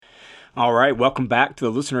All right, welcome back to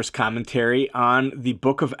the listener's commentary on the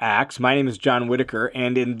book of Acts. My name is John Whitaker,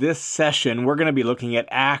 and in this session, we're going to be looking at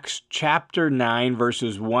Acts chapter 9,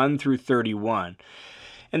 verses 1 through 31.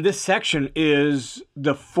 And this section is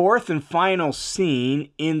the fourth and final scene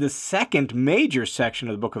in the second major section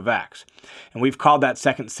of the book of Acts. And we've called that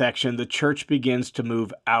second section, The Church Begins to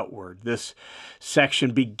Move Outward. This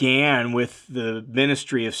section began with the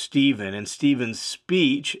ministry of Stephen, and Stephen's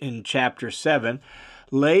speech in chapter 7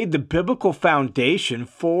 laid the biblical foundation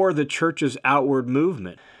for the church's outward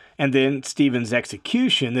movement. And then Stephen's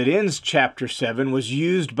execution that ends chapter 7 was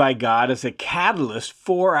used by God as a catalyst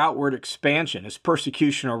for outward expansion. As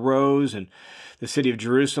persecution arose in the city of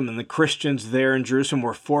Jerusalem and the Christians there in Jerusalem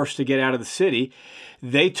were forced to get out of the city,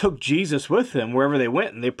 they took Jesus with them wherever they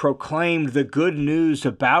went, and they proclaimed the good news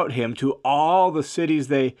about him to all the cities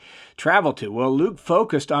they traveled to. Well, Luke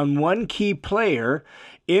focused on one key player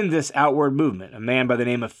in this outward movement, a man by the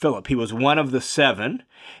name of Philip. He was one of the seven,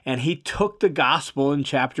 and he took the gospel in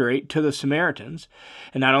chapter 8 to the Samaritans.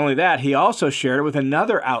 And not only that, he also shared it with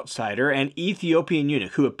another outsider, an Ethiopian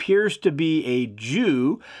eunuch, who appears to be a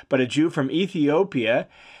Jew, but a Jew from Ethiopia,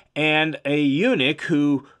 and a eunuch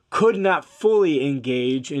who could not fully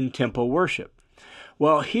engage in temple worship.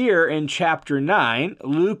 Well, here in chapter 9,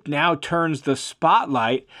 Luke now turns the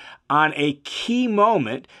spotlight on a key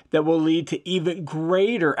moment that will lead to even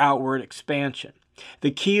greater outward expansion.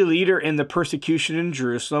 The key leader in the persecution in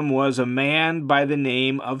Jerusalem was a man by the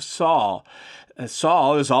name of Saul.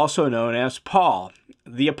 Saul is also known as Paul,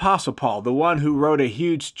 the Apostle Paul, the one who wrote a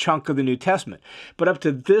huge chunk of the New Testament. But up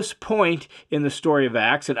to this point in the story of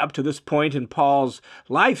Acts, and up to this point in Paul's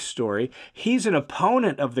life story, he's an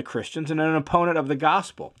opponent of the Christians and an opponent of the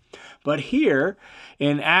gospel. But here,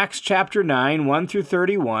 in Acts chapter 9, 1 through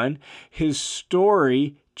 31, his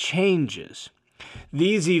story changes.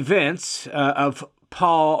 These events of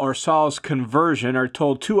Paul or Saul's conversion are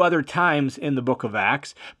told two other times in the book of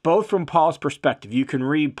Acts, both from Paul's perspective. You can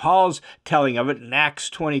read Paul's telling of it in Acts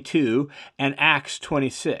 22 and Acts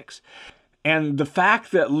 26. And the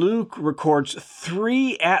fact that Luke records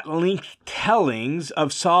three at-length tellings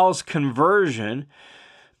of Saul's conversion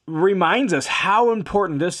reminds us how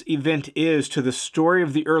important this event is to the story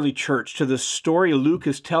of the early church, to the story Luke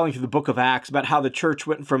is telling through the book of Acts about how the church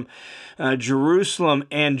went from Jerusalem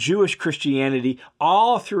and Jewish Christianity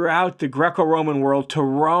all throughout the Greco-Roman world to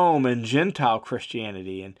Rome and Gentile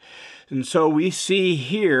Christianity. And so we see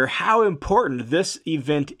here how important this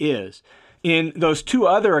event is. In those two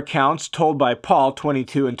other accounts told by Paul,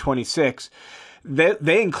 22 and 26,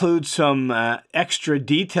 they include some extra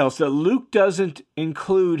details that Luke doesn't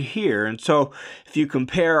include here. And so if you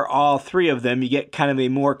compare all three of them, you get kind of a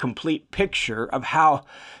more complete picture of how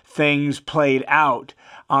things played out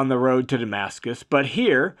on the road to Damascus. But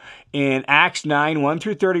here in Acts 9, 1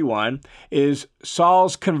 through 31 is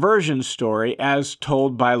Saul's conversion story as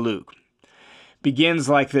told by Luke. Begins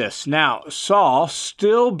like this. Now, Saul,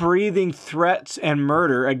 still breathing threats and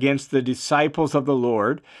murder against the disciples of the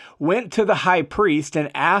Lord, went to the high priest and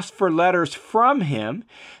asked for letters from him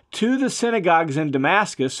to the synagogues in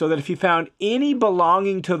Damascus, so that if he found any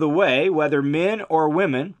belonging to the way, whether men or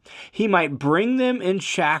women, he might bring them in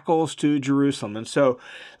shackles to Jerusalem. And so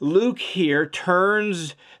Luke here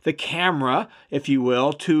turns the camera, if you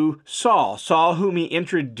will, to Saul, whom he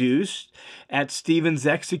introduced at Stephen's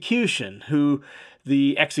execution, who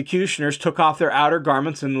the executioners took off their outer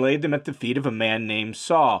garments and laid them at the feet of a man named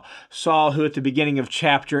Saul. Saul, who at the beginning of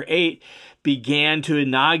chapter 8 began to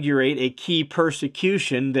inaugurate a key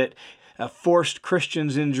persecution that forced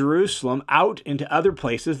Christians in Jerusalem out into other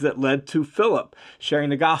places that led to Philip sharing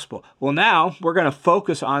the gospel. Well, now we're going to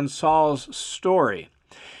focus on Saul's story.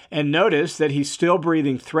 And notice that he's still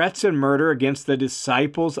breathing threats and murder against the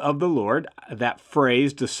disciples of the Lord. That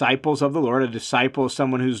phrase, disciples of the Lord, a disciple is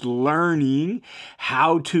someone who's learning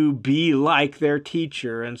how to be like their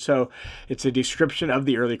teacher. And so it's a description of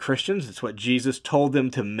the early Christians. It's what Jesus told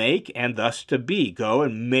them to make and thus to be. Go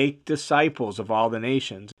and make disciples of all the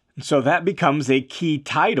nations. And so that becomes a key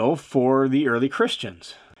title for the early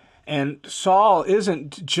Christians. And Saul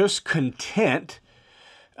isn't just content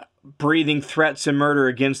breathing threats and murder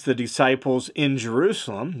against the disciples in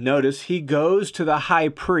Jerusalem. Notice he goes to the high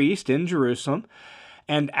priest in Jerusalem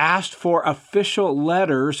and asked for official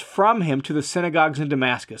letters from him to the synagogues in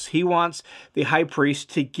Damascus. He wants the high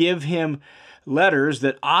priest to give him letters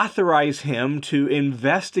that authorize him to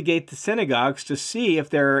investigate the synagogues to see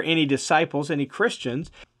if there are any disciples, any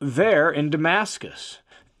Christians there in Damascus.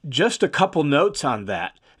 Just a couple notes on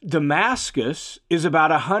that. Damascus is about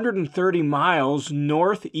 130 miles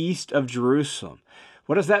northeast of Jerusalem.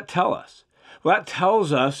 What does that tell us? Well, that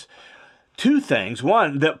tells us two things.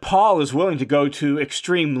 One, that Paul is willing to go to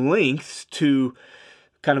extreme lengths to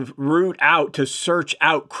kind of root out, to search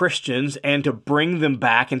out Christians and to bring them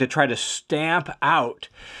back and to try to stamp out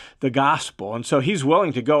the gospel. And so he's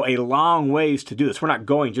willing to go a long ways to do this. We're not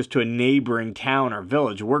going just to a neighboring town or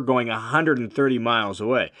village. We're going 130 miles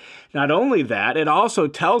away. Not only that, it also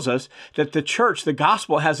tells us that the church, the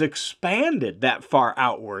gospel, has expanded that far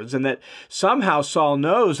outwards, and that somehow Saul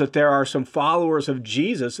knows that there are some followers of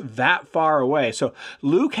Jesus that far away. So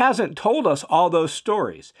Luke hasn't told us all those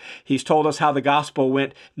stories. He's told us how the gospel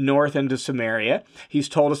went north into Samaria. He's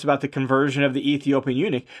told us about the conversion of the Ethiopian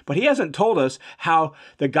eunuch, but he hasn't told us how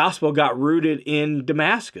the gospel got rooted in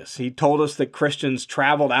Damascus. He told us that Christians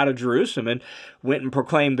traveled out of Jerusalem and went and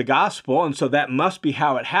proclaimed the gospel, and so that must be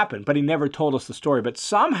how it happened, but he never told us the story. But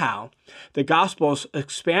somehow the gospel is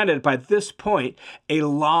expanded by this point a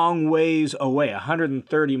long ways away,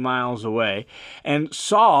 130 miles away, and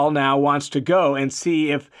Saul now wants to go and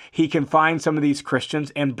see if he can find some of these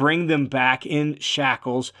Christians and bring them back in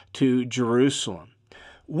shackles to Jerusalem.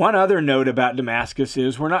 One other note about Damascus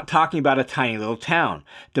is we're not talking about a tiny little town.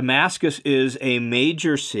 Damascus is a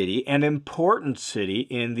major city, an important city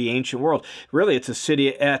in the ancient world. Really, it's a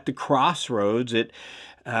city at the crossroads. It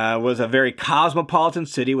was a very cosmopolitan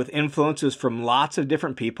city with influences from lots of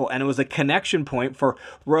different people, and it was a connection point for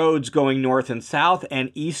roads going north and south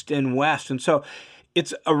and east and west. And so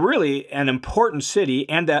it's really an important city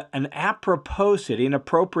and an apropos city, an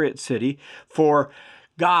appropriate city for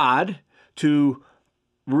God to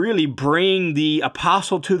really bring the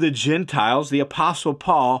apostle to the Gentiles, the apostle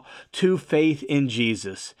Paul, to faith in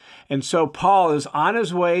Jesus. And so Paul is on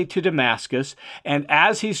his way to Damascus, and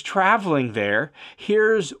as he's traveling there,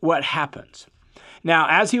 here's what happens. Now,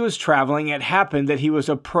 as he was traveling, it happened that he was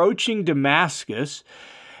approaching Damascus,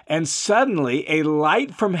 and suddenly a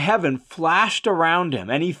light from heaven flashed around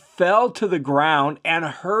him, and he fell to the ground and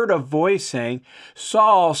heard a voice saying,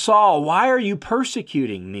 "Saul, Saul, why are you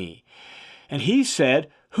persecuting me?" And he said,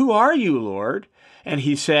 "Who are you, Lord?" And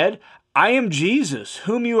he said, "I am Jesus,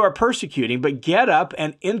 whom you are persecuting, but get up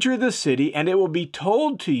and enter the city, and it will be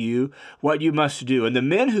told to you what you must do." And the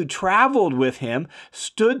men who traveled with him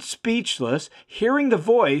stood speechless, hearing the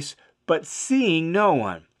voice, but seeing no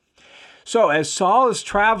one. So as Saul is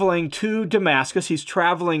traveling to Damascus, he's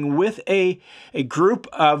traveling with a group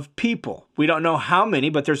of people. We don't know how many,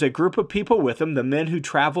 but there's a group of people with him, the men who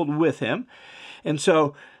traveled with him. And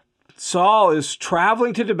so Saul is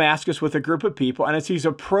traveling to Damascus with a group of people, and as he's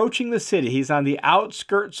approaching the city, he's on the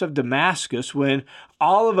outskirts of Damascus when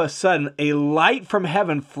all of a sudden a light from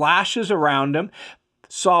heaven flashes around him.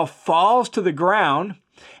 Saul falls to the ground,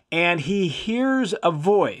 and he hears a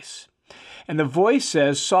voice. And the voice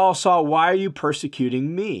says, "Saul, Saul, why are you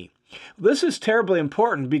persecuting me?" This is terribly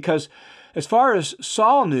important because as far as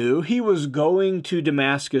Saul knew, he was going to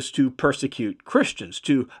Damascus to persecute Christians,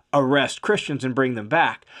 to arrest Christians and bring them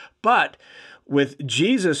back. But with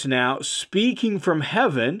Jesus now speaking from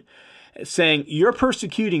heaven, saying, "You're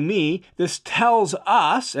persecuting me," this tells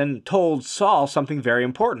us and told Saul something very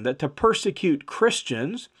important, that to persecute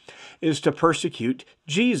Christians is to persecute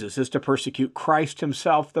Jesus, is to persecute Christ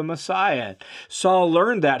himself, the Messiah. Saul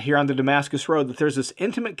learned that here on the Damascus Road, that there's this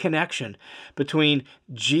intimate connection between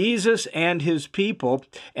Jesus and his people,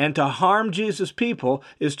 and to harm Jesus' people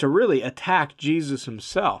is to really attack Jesus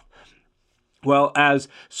himself. Well, as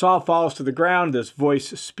Saul falls to the ground, this voice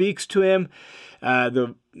speaks to him.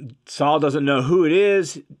 Saul doesn't know who it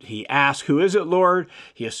is. He asks, "Who is it, Lord?"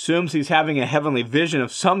 He assumes he's having a heavenly vision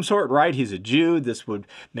of some sort, right? He's a Jew. This would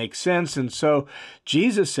make sense. And so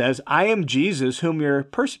Jesus says, "I am Jesus whom you're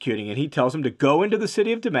persecuting." And he tells him to go into the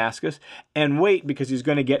city of Damascus and wait, because he's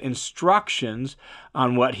going to get instructions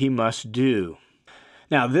on what he must do.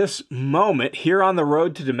 Now, this moment here on the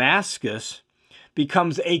road to Damascus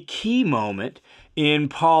becomes a key moment in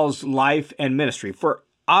Paul's life and ministry for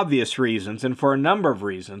obvious reasons and for a number of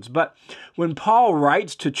reasons. But when Paul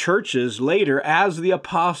writes to churches later as the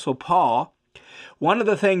Apostle Paul, one of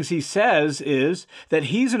the things he says is that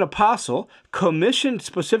he's an apostle commissioned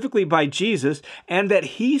specifically by Jesus, and that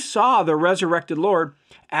he saw the resurrected Lord,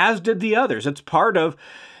 as did the others. It's part of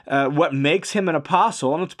what makes him an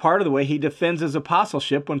apostle, and it's part of the way he defends his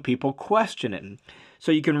apostleship when people question it.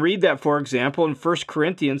 So you can read that, for example, in 1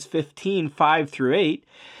 Corinthians 15, 5-8.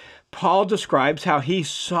 Paul describes how he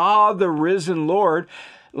saw the risen Lord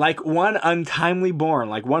like one untimely born,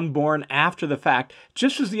 like one born after the fact,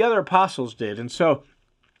 just as the other apostles did. And so,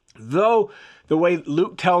 though the way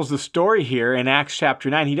Luke tells the story here in Acts chapter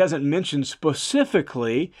 9, he doesn't mention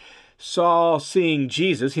specifically Saul seeing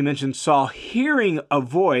Jesus. He mentions Saul hearing a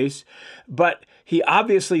voice, but he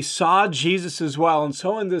obviously saw Jesus as well. And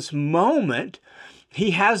so in this moment,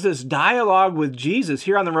 he has this dialogue with Jesus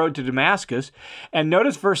here on the road to Damascus. And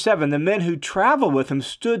notice verse 7, the men who traveled with him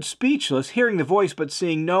stood speechless, hearing the voice but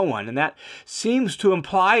seeing no one. And that seems to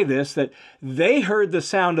imply this, that they heard the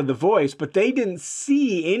sound of the voice, but they didn't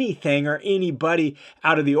see anything or anybody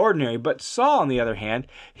out of the ordinary. But Saul, on the other hand,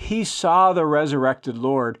 he saw the resurrected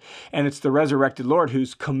Lord, and it's the resurrected Lord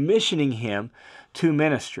who's commissioning him to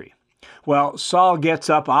ministry. Well, Saul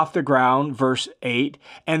gets up off the ground, verse 8,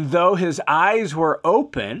 and though his eyes were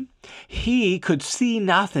open, he could see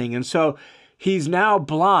nothing. And so he's now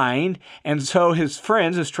blind. And so his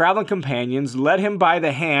friends, his traveling companions, led him by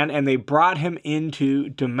the hand and they brought him into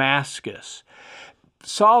Damascus.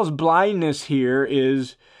 Saul's blindness here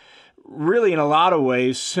is really in a lot of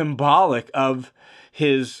ways symbolic of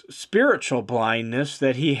his spiritual blindness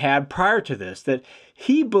that he had prior to this, that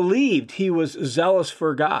he believed he was zealous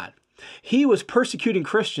for God. He was persecuting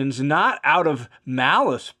Christians not out of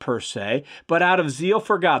malice per se, but out of zeal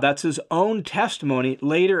for God. That's his own testimony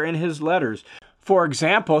later in his letters. For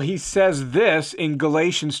example, he says this in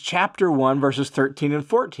Galatians chapter 1, verses 13 and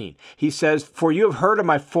 14. He says, "For you have heard of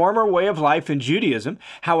my former way of life in Judaism,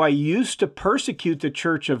 how I used to persecute the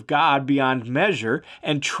church of God beyond measure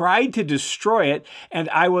and tried to destroy it, and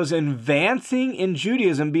I was advancing in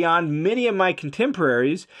Judaism beyond many of my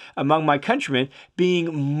contemporaries among my countrymen,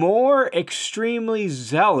 being more extremely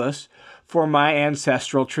zealous for my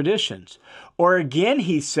ancestral traditions." Or again,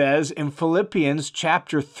 he says in Philippians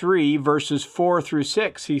chapter 3, verses 4 through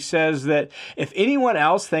 6, he says that if anyone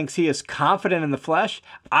else thinks he is confident in the flesh,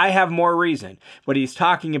 I have more reason. What he's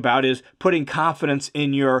talking about is putting confidence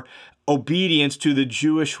in your obedience to the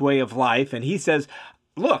Jewish way of life. And he says,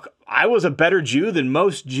 look, I was a better Jew than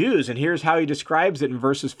most Jews. And here's how he describes it in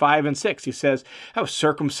verses 5 and 6. He says, I was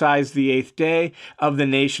circumcised the 8th day, of the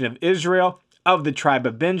nation of Israel, of the tribe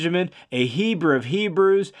of Benjamin, a Hebrew of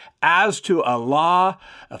Hebrews, as to a law,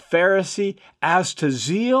 a Pharisee, as to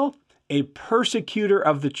zeal, a persecutor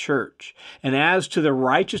of the church, and as to the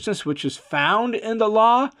righteousness which is found in the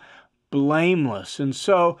law, blameless. And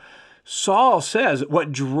so Saul says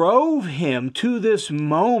what drove him to this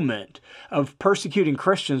moment of persecuting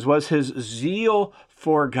Christians was his zeal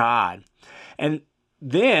for God. And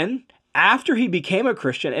then after he became a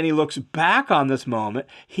Christian and he looks back on this moment,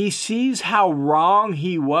 he sees how wrong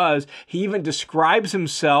he was. He even describes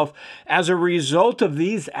himself as a result of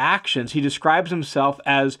these actions. He describes himself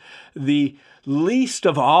as the least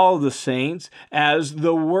of all the saints, as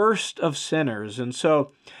the worst of sinners. And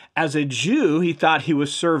so as a Jew, he thought he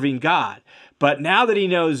was serving God. But now that he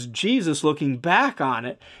knows Jesus, looking back on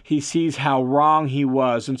it, he sees how wrong he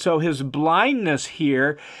was. And so his blindness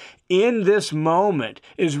here in this moment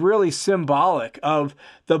is really symbolic of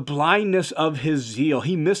the blindness of his zeal.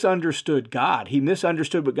 He misunderstood God. He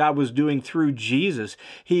misunderstood what God was doing through Jesus.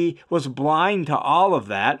 He was blind to all of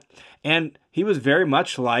that, and he was very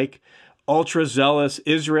much like ultra-zealous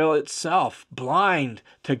Israel itself, blind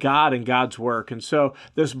to God and God's work. And so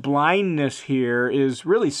this blindness here is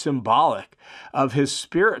really symbolic of his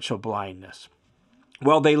spiritual blindness.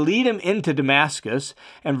 Well, they lead him into Damascus,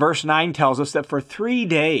 and verse 9 tells us that for 3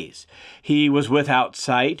 days he was without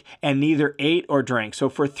sight and neither ate or drank. So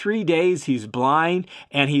for 3 days he's blind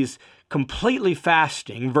and he's completely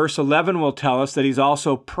fasting. Verse 11 will tell us that he's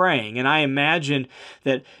also praying. And I imagine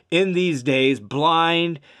that in these days,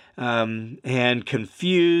 blind and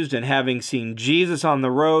confused and having seen Jesus on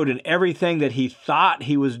the road and everything that he thought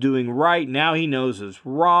he was doing right, now he knows is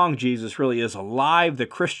wrong. Jesus really is alive. The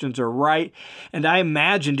Christians are right. And I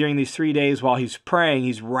imagine during these 3 days while he's praying,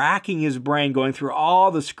 he's racking his brain, going through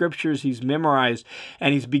all the scriptures he's memorized,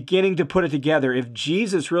 and he's beginning to put it together. If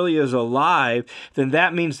Jesus really is alive, then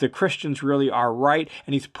that means the Christians really are right.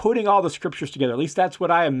 And he's putting all the scriptures together. At least that's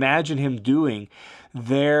what I imagine him doing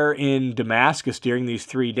there in Damascus during these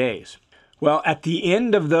 3 days. Well, at the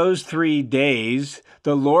end of those 3 days,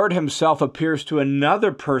 the Lord himself appears to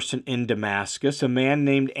another person in Damascus, a man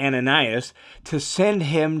named Ananias, to send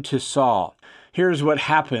him to Saul. Here's what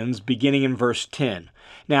happens beginning in verse 10.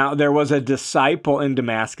 Now, there was a disciple in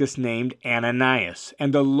Damascus named Ananias,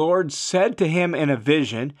 and the Lord said to him in a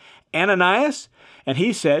vision, Ananias? And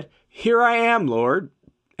he said, Here I am, Lord.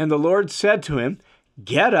 And the Lord said to him,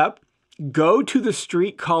 Get up, go to the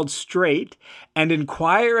street called Straight, and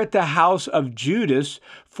inquire at the house of Judas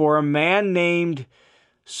for a man named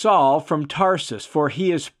Saul from Tarsus, for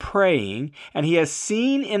he is praying, and he has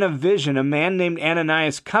seen in a vision a man named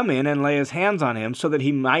Ananias come in and lay his hands on him so that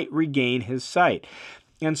he might regain his sight.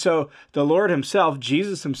 And so the Lord himself,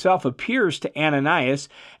 Jesus himself, appears to Ananias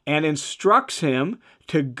and instructs him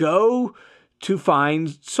to go to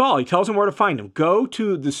find Saul. He tells him where to find him. Go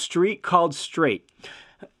to the street called Straight.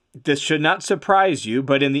 This should not surprise you,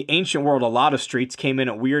 but in the ancient world, a lot of streets came in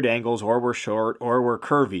at weird angles or were short or were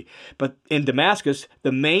curvy. But in Damascus,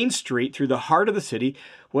 the main street through the heart of the city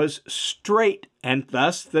was straight, and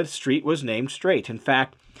thus the street was named Straight. In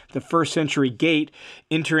fact, the first century gate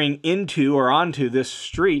entering into or onto this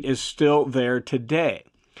street is still there today.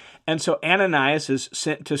 And so Ananias is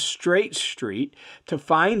sent to Straight Street to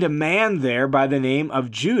find a man there by the name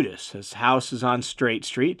of Judas. His house is on Straight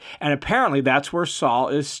Street, and apparently that's where Saul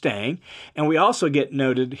is staying. And we also get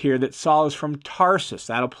noted here that Saul is from Tarsus.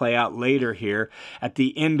 That'll play out later here at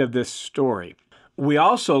the end of this story. We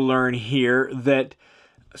also learn here that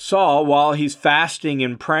Saul, while he's fasting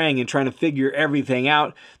and praying and trying to figure everything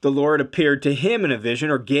out, the Lord appeared to him in a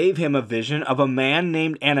vision, or gave him a vision of a man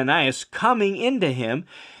named Ananias coming into him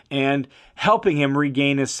and helping him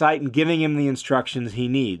regain his sight and giving him the instructions he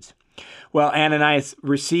needs. Well, Ananias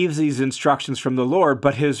receives these instructions from the Lord,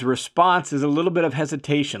 but his response is a little bit of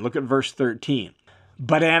hesitation. Look at verse 13.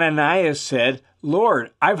 But Ananias said,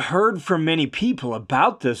 Lord, I've heard from many people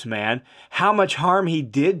about this man, how much harm he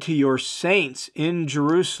did to your saints in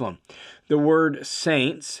Jerusalem. The word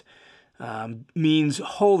saints means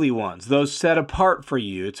holy ones, those set apart for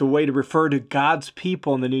you. It's a way to refer to God's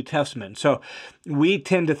people in the New Testament. So we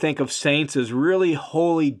tend to think of saints as really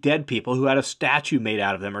holy dead people who had a statue made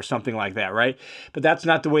out of them or something like that, right? But that's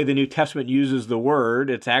not the way the New Testament uses the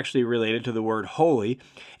word. It's actually related to the word holy,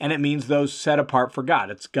 and it means those set apart for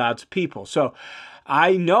God. It's God's people. So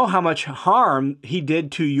I know how much harm he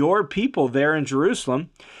did to your people there in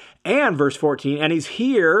Jerusalem. And verse 14, and he's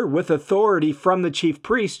here with authority from the chief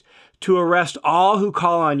priest to arrest all who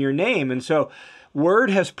call on your name. And so word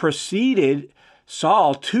has preceded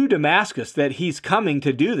Saul to Damascus that he's coming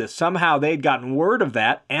to do this. Somehow they'd gotten word of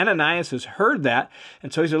that. Ananias has heard that.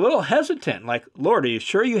 And so he's a little hesitant, like, Lord, are you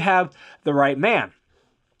sure you have the right man?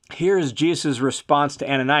 Here's Jesus' response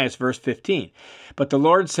to Ananias, verse 15. But the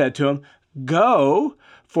Lord said to him, go,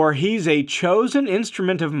 for he's a chosen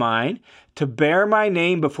instrument of mine to bear my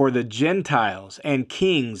name before the Gentiles and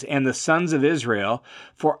kings and the sons of Israel,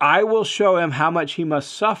 for I will show him how much he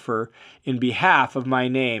must suffer in behalf of my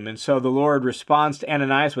name. And so the Lord responds to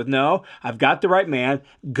Ananias with, no, I've got the right man.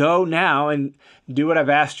 Go now and do what I've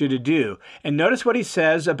asked you to do. And notice what he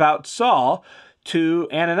says about Saul to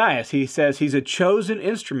Ananias. He says, he's a chosen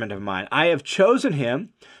instrument of mine. I have chosen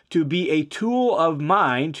him to be a tool of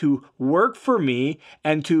mine to work for me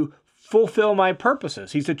and to fulfill my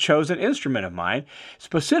purposes. He's a chosen instrument of mine,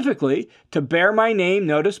 specifically to bear my name,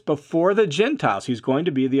 notice, before the Gentiles. He's going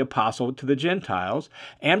to be the apostle to the Gentiles,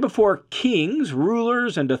 and before kings,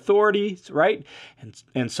 rulers, and authorities, right?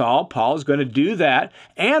 And Saul, Paul, is going to do that,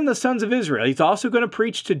 and the sons of Israel. He's also going to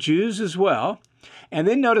preach to Jews as well. And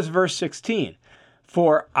then notice verse 16.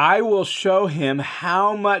 For I will show him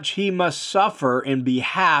how much he must suffer in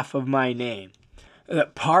behalf of my name.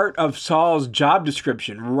 That part of Saul's job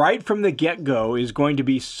description right from the get-go is going to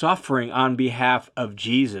be suffering on behalf of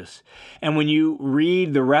Jesus. And when you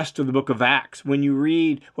read the rest of the book of Acts, when you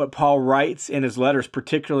read what Paul writes in his letters,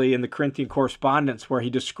 particularly in the Corinthian correspondence where he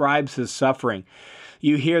describes his suffering,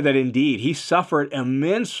 you hear that indeed he suffered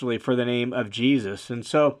immensely for the name of Jesus. And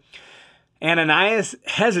so Ananias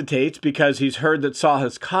hesitates because he's heard that Saul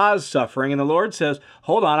has caused suffering, and the Lord says,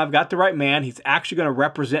 hold on, I've got the right man. He's actually going to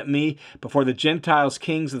represent me before the Gentiles,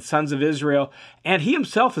 kings, the sons of Israel, and he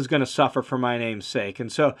himself is going to suffer for my name's sake.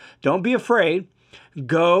 And so don't be afraid.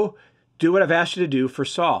 Go do what I've asked you to do for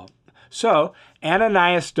Saul. So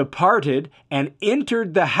Ananias departed and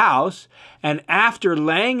entered the house, and after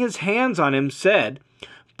laying his hands on him said,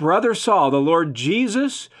 Brother Saul, the Lord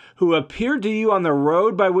Jesus, who appeared to you on the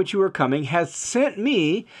road by which you were coming, has sent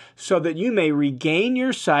me so that you may regain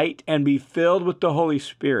your sight and be filled with the Holy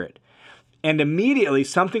Spirit. And immediately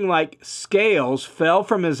something like scales fell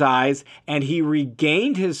from his eyes, and he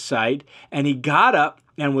regained his sight, and he got up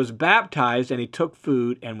and was baptized, and he took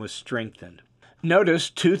food and was strengthened.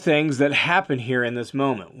 Notice two things that happen here in this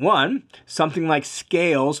moment. One, something like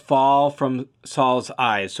scales fall from Saul's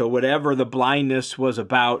eyes. So whatever the blindness was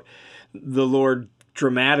about, the Lord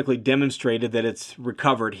dramatically demonstrated that it's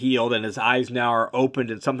recovered, healed, and his eyes now are opened,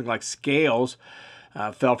 and something like scales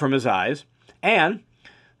fell from his eyes. And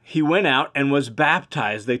he went out and was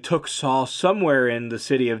baptized. They took Saul somewhere in the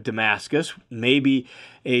city of Damascus, maybe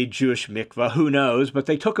a Jewish mikvah, who knows, but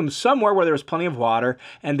they took him somewhere where there was plenty of water,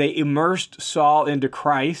 and they immersed Saul into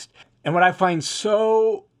Christ. And what I find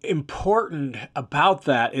so important about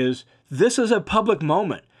that is this is a public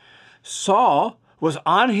moment. Saul was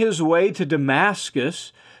on his way to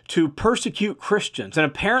Damascus to persecute Christians. And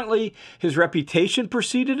apparently his reputation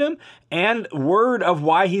preceded him, and word of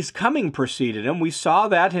why he's coming preceded him. We saw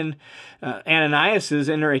that in Ananias's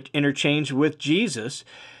interchange with Jesus.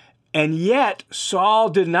 And yet Saul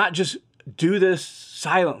did not just do this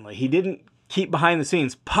silently. He didn't keep behind the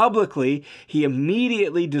scenes. Publicly, he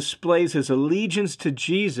immediately displays his allegiance to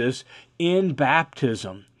Jesus in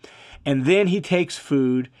baptism. And then he takes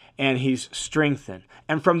food and he's strengthened.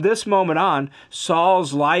 And from this moment on,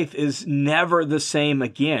 Saul's life is never the same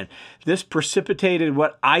again. This precipitated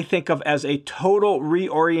what I think of as a total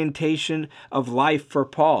reorientation of life for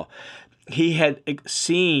Paul. He had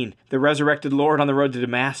seen the resurrected Lord on the road to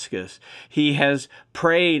Damascus. He has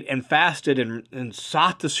prayed and fasted and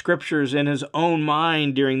sought the scriptures in his own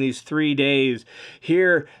mind during these 3 days.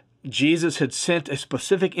 Here, Jesus had sent a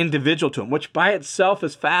specific individual to him, which by itself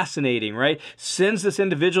is fascinating, right? Sends this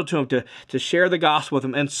individual to him to share the gospel with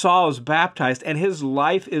him, and Saul is baptized, and his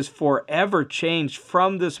life is forever changed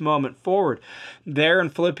from this moment forward. There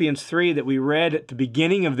in Philippians 3 that we read at the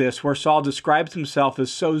beginning of this, where Saul describes himself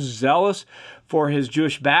as so zealous for his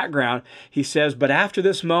Jewish background, he says, "But after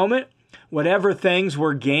this moment, whatever things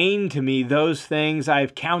were gained to me, those things I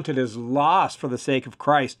have counted as loss for the sake of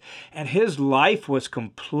Christ." And his life was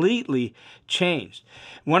completely changed.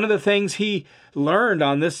 One of the things he learned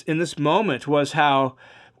in this moment was how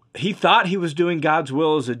he thought he was doing God's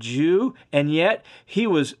will as a Jew, and yet he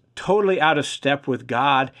was totally out of step with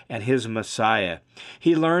God and his Messiah.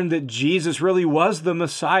 He learned that Jesus really was the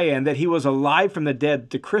Messiah and that he was alive from the dead.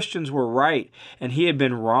 The Christians were right, and he had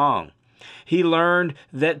been wrong. He learned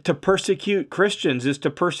that to persecute Christians is to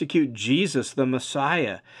persecute Jesus, the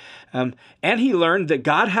Messiah. And he learned that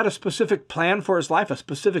God had a specific plan for his life, a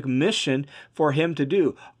specific mission for him to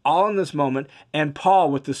do, all in this moment. And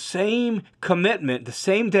Paul, with the same commitment, the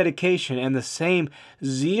same dedication, and the same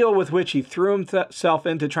zeal with which he threw himself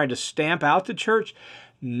into trying to stamp out the church,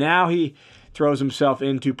 now he throws himself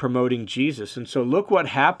into promoting Jesus. And so look what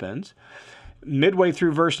happens. Midway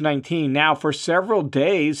through verse 19, "Now for several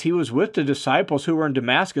days he was with the disciples who were in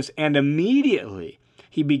Damascus, and immediately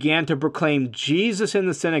he began to proclaim Jesus in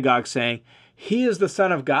the synagogue, saying, 'He is the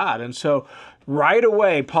Son of God.'" And so right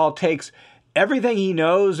away, Paul takes everything he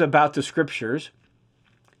knows about the scriptures,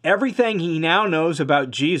 everything he now knows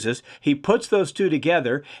about Jesus, he puts those two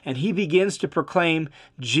together, and he begins to proclaim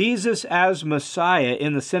Jesus as Messiah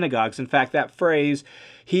in the synagogues. In fact, that phrase,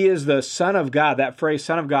 "He is the Son of God," that phrase,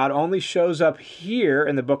 Son of God, only shows up here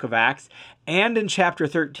in the book of Acts and in chapter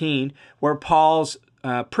 13, where Paul's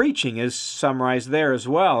preaching is summarized there as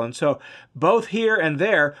well. And so both here and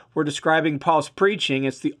there, we're describing Paul's preaching.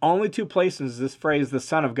 It's the only two places this phrase, the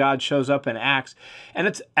Son of God, shows up in Acts. And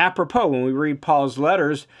it's apropos when we read Paul's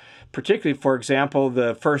letters, particularly, for example,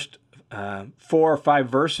 the first 4 or 5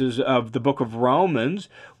 verses of the book of Romans.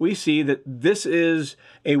 We see that this is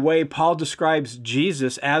a way Paul describes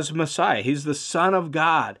Jesus as Messiah. He's the Son of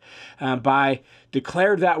God,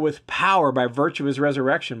 declared that with power by virtue of his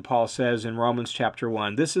resurrection, Paul says in Romans chapter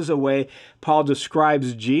 1. This is a way Paul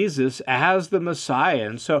describes Jesus as the Messiah.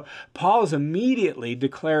 And so Paul is immediately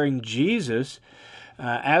declaring Jesus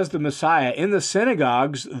as the Messiah in the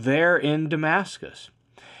synagogues there in Damascus.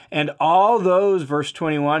 And all those, verse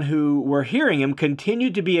 21, who were hearing him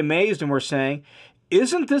continued to be amazed and were saying,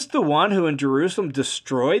 "Isn't this the one who in Jerusalem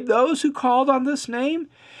destroyed those who called on this name?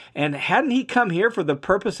 And hadn't he come here for the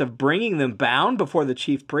purpose of bringing them bound before the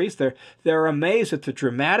chief priests?" They're amazed at the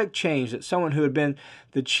dramatic change that someone who had been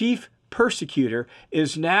the chief persecutor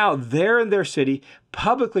is now there in their city,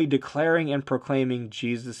 publicly declaring and proclaiming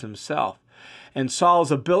Jesus himself. And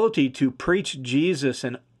Saul's ability to preach Jesus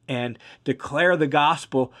and declare the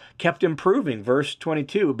gospel kept improving. Verse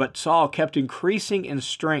 22, "But Saul kept increasing in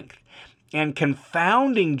strength and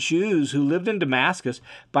confounding Jews who lived in Damascus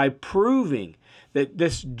by proving that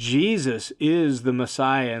this Jesus is the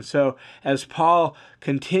Messiah." And so as Paul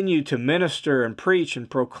continued to minister and preach and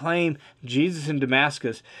proclaim Jesus in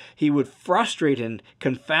Damascus, he would frustrate and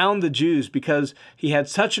confound the Jews because he had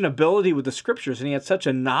such an ability with the scriptures and he had such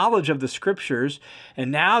a knowledge of the scriptures.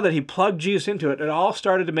 And now that he plugged Jesus into it, it all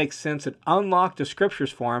started to make sense. It unlocked the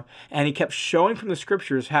scriptures for him, and he kept showing from the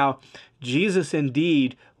scriptures how Jesus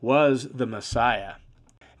indeed was the Messiah.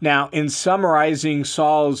 Now, in summarizing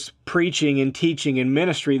Saul's preaching and teaching and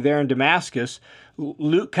ministry there in Damascus,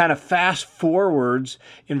 Luke kind of fast forwards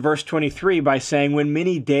in verse 23 by saying, "When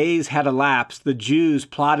many days had elapsed, the Jews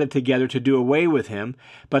plotted together to do away with him,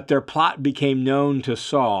 but their plot became known to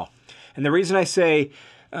Saul." And the reason I say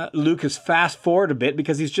Luke is fast forward a bit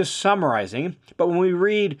because he's just summarizing. But when we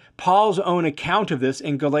read Paul's own account of this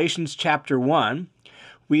in Galatians chapter 1,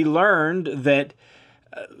 we learned that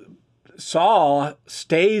Saul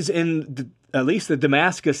stays in at least the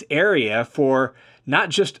Damascus area for not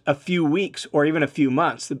just a few weeks or even a few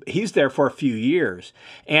months. He's there for a few years.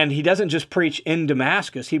 And he doesn't just preach in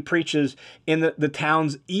Damascus. He preaches in the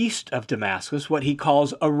towns east of Damascus, what he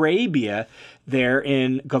calls Arabia, there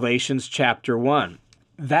in Galatians chapter 1.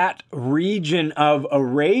 That region of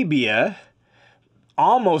Arabia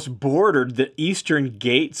almost bordered the eastern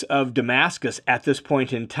gates of Damascus at this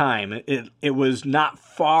point in time. It was not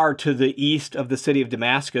far to the east of the city of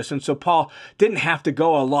Damascus, and so Paul didn't have to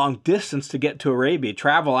go a long distance to get to Arabia,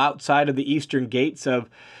 travel outside of the eastern gates of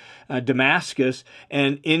Damascus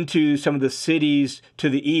and into some of the cities to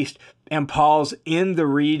the east, and Paul's in the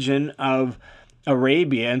region of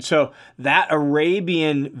Arabia. And so that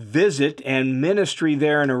Arabian visit and ministry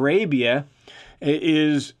there in Arabia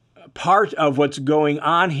is part of what's going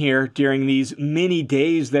on here during these many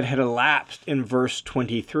days that had elapsed in verse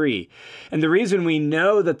 23. And the reason we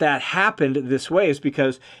know that that happened this way is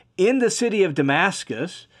because in the city of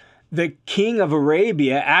Damascus, the king of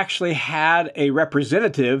Arabia actually had a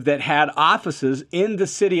representative that had offices in the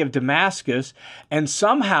city of Damascus, and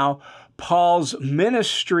somehow Paul's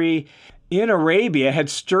ministry in Arabia had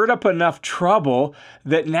stirred up enough trouble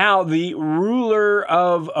that now the ruler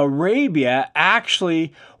of Arabia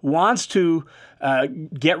actually wants to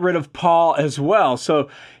get rid of Paul as well. So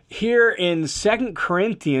here in 2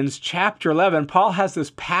 Corinthians chapter 11, Paul has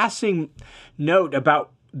this passing note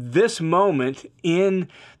about this moment in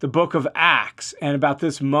the book of Acts and about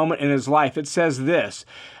this moment in his life. It says this,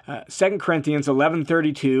 2 Corinthians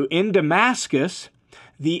 11:32, in Damascus,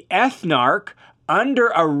 the ethnarch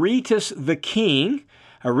under Aretas the king,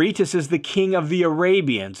 Aretas is the king of the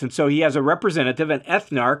Arabians, and so he has a representative, an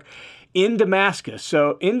ethnarch, in Damascus.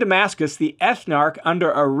 So in Damascus, the ethnarch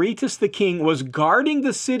under Aretas the king was guarding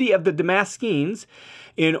the city of the Damascenes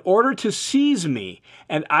in order to seize me,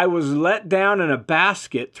 and I was let down in a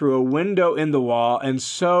basket through a window in the wall, and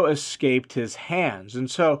so escaped his hands.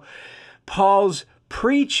 And so Paul's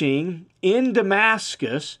preaching in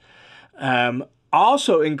Damascus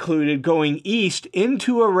also included going east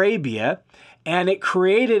into Arabia, and it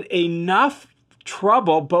created enough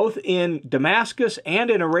trouble both in Damascus and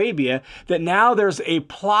in Arabia that now there's a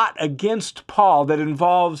plot against Paul that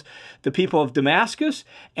involves the people of Damascus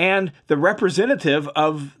and the representative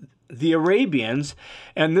of the Arabians.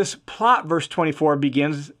 And this plot, verse 24,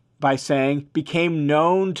 begins by saying, became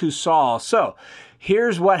known to Saul. So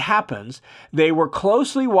here's what happens. They were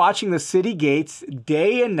closely watching the city gates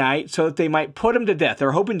day and night so that they might put him to death.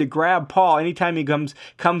 They're hoping to grab Paul anytime he comes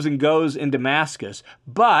and goes in Damascus.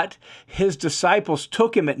 But his disciples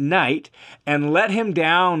took him at night and let him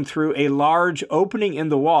down through a large opening in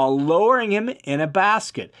the wall, lowering him in a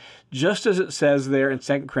basket, just as it says there in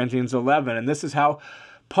 2 Corinthians 11. And this is how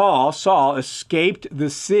Saul, escaped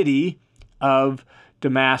the city of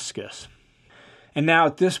Damascus. And now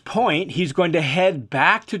at this point, he's going to head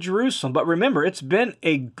back to Jerusalem. But remember, it's been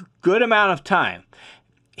a good amount of time.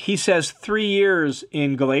 He says 3 years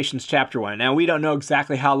in Galatians chapter 1. Now, we don't know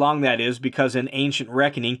exactly how long that is because in ancient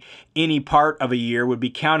reckoning, any part of a year would be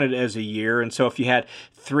counted as a year. And so if you had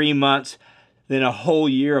 3 months, then a whole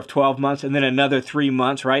year of 12 months, and then another 3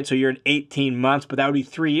 months, right? So you're at 18 months, but that would be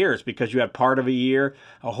 3 years because you had part of a year,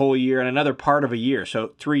 a whole year, and another part of a year.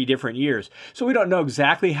 So 3 different years. So we don't know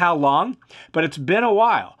exactly how long, but it's been a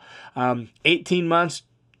while. 18 months,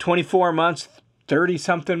 24 months,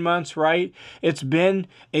 30-something months, right? It's been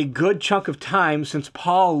a good chunk of time since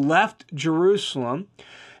Paul left Jerusalem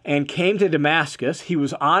and came to Damascus. He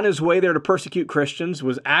was on his way there to persecute Christians,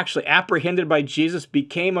 was actually apprehended by Jesus,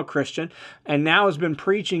 became a Christian, and now has been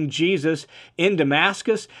preaching Jesus in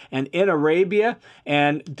Damascus and in Arabia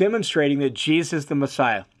and demonstrating that Jesus is the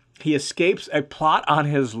Messiah. He escapes a plot on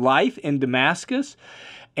his life in Damascus,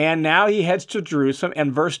 and now he heads to Jerusalem,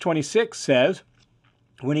 and verse 26 says,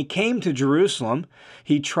 when he came to Jerusalem,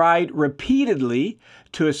 he tried repeatedly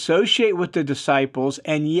to associate with the disciples,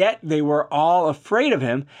 and yet they were all afraid of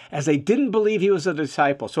him as they didn't believe he was a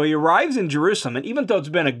disciple. So he arrives in Jerusalem, and even though it's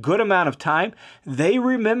been a good amount of time, they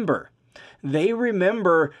remember. They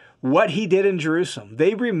remember what he did in Jerusalem.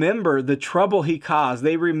 They remember the trouble he caused.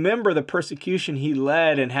 They remember the persecution he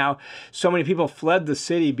led and how so many people fled the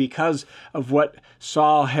city because of what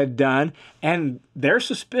Saul had done. And they're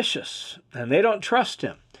suspicious and they don't trust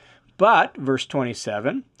him. But, verse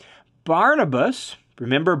 27, Barnabas,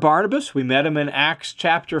 Remember Barnabas? We met him in Acts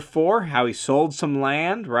chapter 4, how he sold some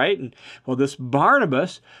land, right? And well, this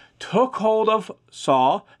Barnabas took hold of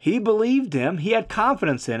Saul. He believed him. He had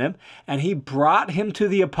confidence in him. And he brought him to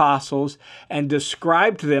the apostles and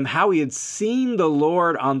described to them how he had seen the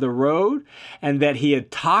Lord on the road and that he had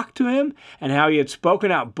talked to him and how he had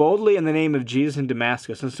spoken out boldly in the name of Jesus in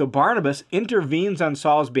Damascus. And so Barnabas intervenes on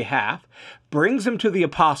Saul's behalf, brings him to the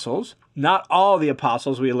apostles. Not all the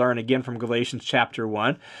apostles, we learn again from Galatians chapter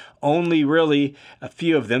 1. Only really a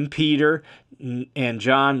few of them, Peter and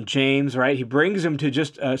John, James, right? He brings them to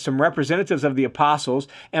just some representatives of the apostles,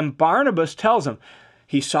 and Barnabas tells them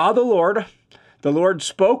he saw the Lord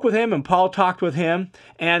spoke with him, and Paul talked with him,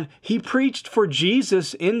 and he preached for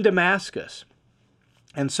Jesus in Damascus.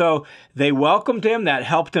 And so they welcomed him. That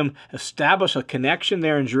helped him establish a connection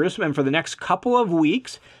there in Jerusalem. And for the next couple of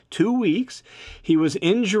weeks, 2 weeks, he was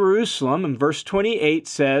in Jerusalem. And verse 28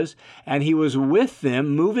 says, and he was with them,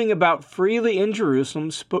 moving about freely in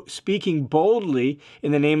Jerusalem, speaking boldly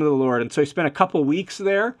in the name of the Lord. And so he spent a couple weeks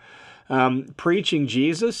there preaching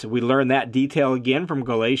Jesus. We learn that detail again from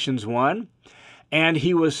Galatians 1. And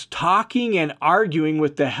he was talking and arguing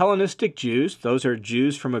with the Hellenistic Jews. Those are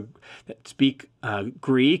Jews that speak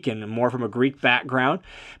Greek and more from a Greek background.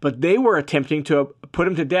 But they were attempting to put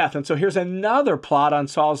him to death. And so here's another plot on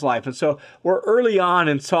Saul's life. And so we're early on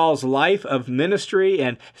in Saul's life of ministry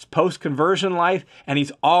and his post-conversion life, and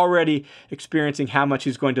he's already experiencing how much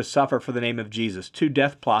he's going to suffer for the name of Jesus. 2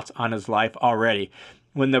 death plots on his life already.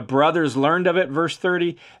 When the brothers learned of it, verse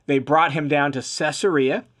 30, they brought him down to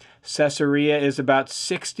Caesarea. Caesarea is about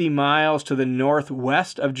 60 miles to the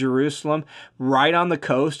northwest of Jerusalem, right on the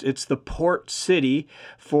coast. It's the port city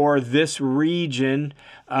for this region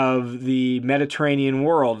of the Mediterranean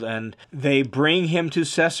world. And they bring him to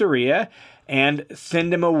Caesarea and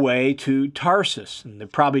send him away to Tarsus. And they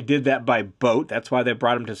probably did that by boat. That's why they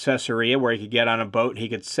brought him to Caesarea, where he could get on a boat and he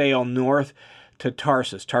could sail north to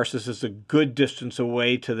Tarsus. Tarsus is a good distance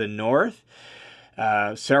away to the north.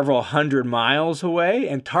 Several hundred miles away,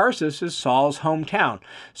 and Tarsus is Saul's hometown.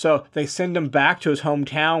 So they send him back to his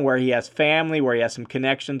hometown where he has family, where he has some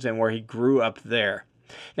connections, and where he grew up there.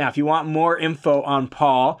 Now, if you want more info on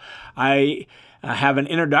Paul, I have an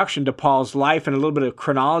introduction to Paul's life and a little bit of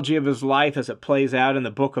chronology of his life as it plays out in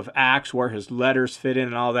the book of Acts, where his letters fit in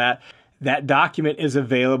and all that. That document is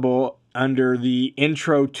available under the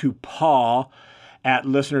Intro to Paul at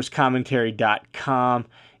listenerscommentary.com.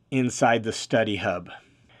 inside the study hub.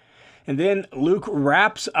 And then Luke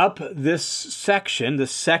wraps up this section, the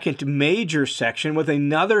second major section, with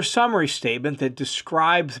another summary statement that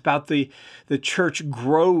describes about the church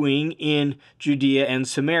growing in Judea and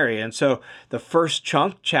Samaria. And so the first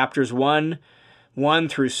chunk, chapters 1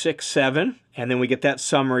 through 6, 7, and then we get that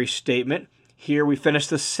summary statement. Here we finish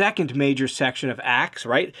the second major section of Acts,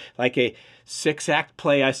 right? Like a 6-act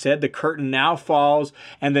play, I said. The curtain now falls,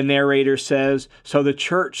 and the narrator says, so the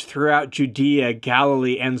church throughout Judea,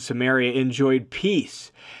 Galilee, and Samaria enjoyed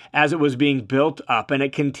peace as it was being built up, and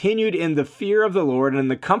it continued in the fear of the Lord and in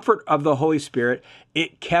the comfort of the Holy Spirit.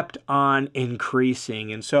 It kept on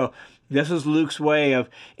increasing. And so this is Luke's way of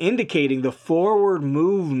indicating the forward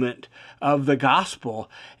movement of the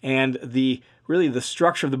gospel, and really the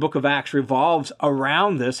structure of the book of Acts revolves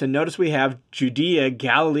around this. And notice we have Judea,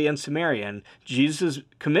 Galilee, and Samaria. And Jesus'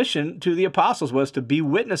 commission to the apostles was to be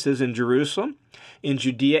witnesses in Jerusalem, in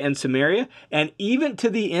Judea and Samaria, and even to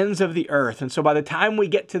the ends of the earth. And so by the time we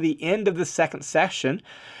get to the end of the second section,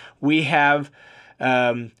 we have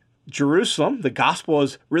Jerusalem. The gospel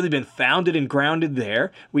has really been founded and grounded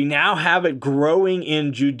there. We now have it growing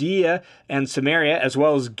in Judea and Samaria, as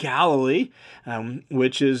well as Galilee,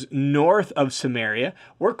 which is north of Samaria.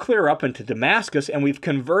 We're clear up into Damascus, and we've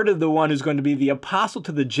converted the one who's going to be the apostle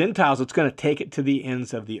to the Gentiles. It's going to take it to the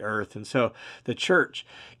ends of the earth. And so the church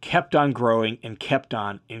kept on growing and kept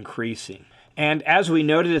on increasing. And as we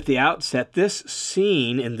noted at the outset, this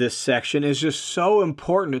scene in this section is just so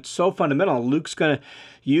important. It's so fundamental. Luke's going to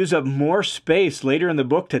use up more space later in the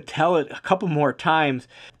book to tell it a couple more times,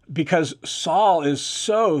 because Saul is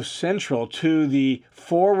so central to the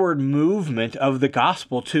forward movement of the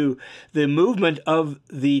gospel, to the movement of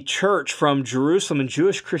the church from Jerusalem and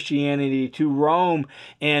Jewish Christianity to Rome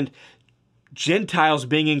and Gentiles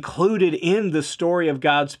being included in the story of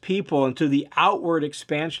God's people, and to the outward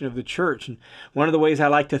expansion of the church. And one of the ways I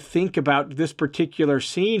like to think about this particular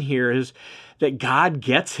scene here is that God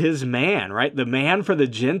gets his man, right? The man for the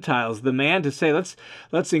Gentiles, the man to say,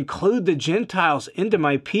 let's include the Gentiles into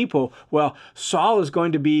my people. Well, Saul is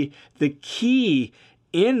going to be the key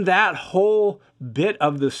in that whole bit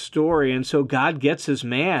of the story. And so God gets his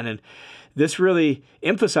man. And this really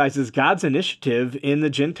emphasizes God's initiative in the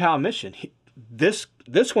Gentile mission. This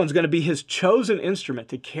one's going to be his chosen instrument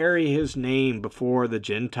to carry his name before the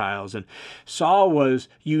Gentiles. And Saul was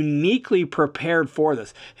uniquely prepared for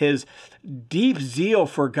this. His deep zeal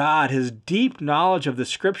for God, his deep knowledge of the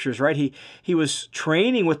scriptures, right? He was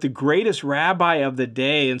training with the greatest rabbi of the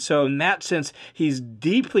day. And so in that sense, he's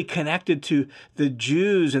deeply connected to the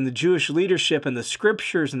Jews and the Jewish leadership and the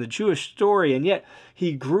scriptures and the Jewish story. And yet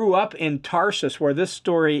he grew up in Tarsus, where this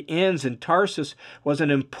story ends. And Tarsus was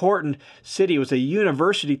an important city. It was a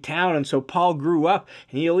university town. And so Paul grew up,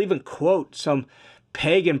 and he'll even quote some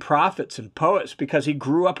pagan prophets and poets because he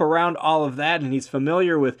grew up around all of that, and he's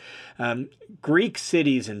familiar with Greek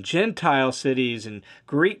cities and Gentile cities and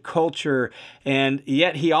Greek culture, and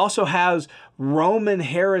yet he also has Roman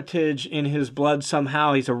heritage in his blood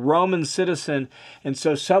somehow. He's a Roman citizen, and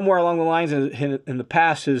so somewhere along the lines in the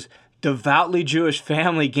past, his devoutly Jewish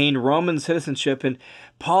family gained Roman citizenship, and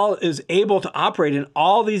Paul is able to operate in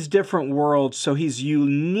all these different worlds, so he's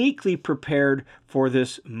uniquely prepared for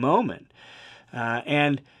this moment.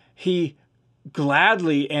 And he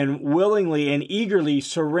gladly and willingly and eagerly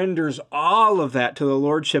surrenders all of that to the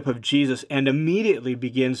lordship of Jesus and immediately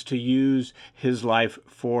begins to use his life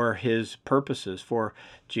for his purposes, for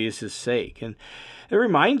Jesus' sake. And it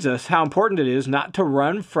reminds us how important it is not to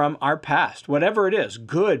run from our past, whatever it is,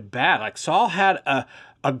 good, bad. Like Saul had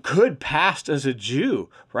a good past as a Jew,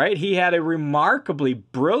 right? He had a remarkably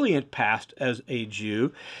brilliant past as a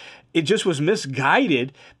Jew. It just was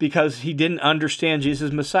misguided because he didn't understand Jesus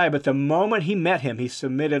as Messiah. But the moment he met him, he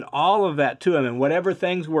submitted all of that to him. And whatever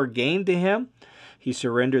things were gained to him, he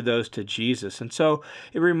surrendered those to Jesus. And so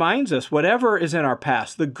it reminds us, whatever is in our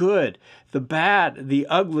past, the good, the bad, the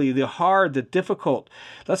ugly, the hard, the difficult,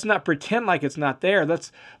 let's not pretend like it's not there.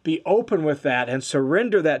 Let's be open with that and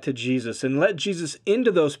surrender that to Jesus and let Jesus into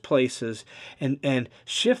those places and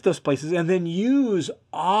shift those places and then use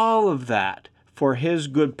all of that for his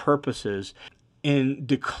good purposes in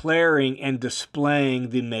declaring and displaying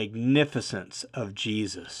the magnificence of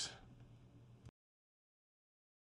Jesus.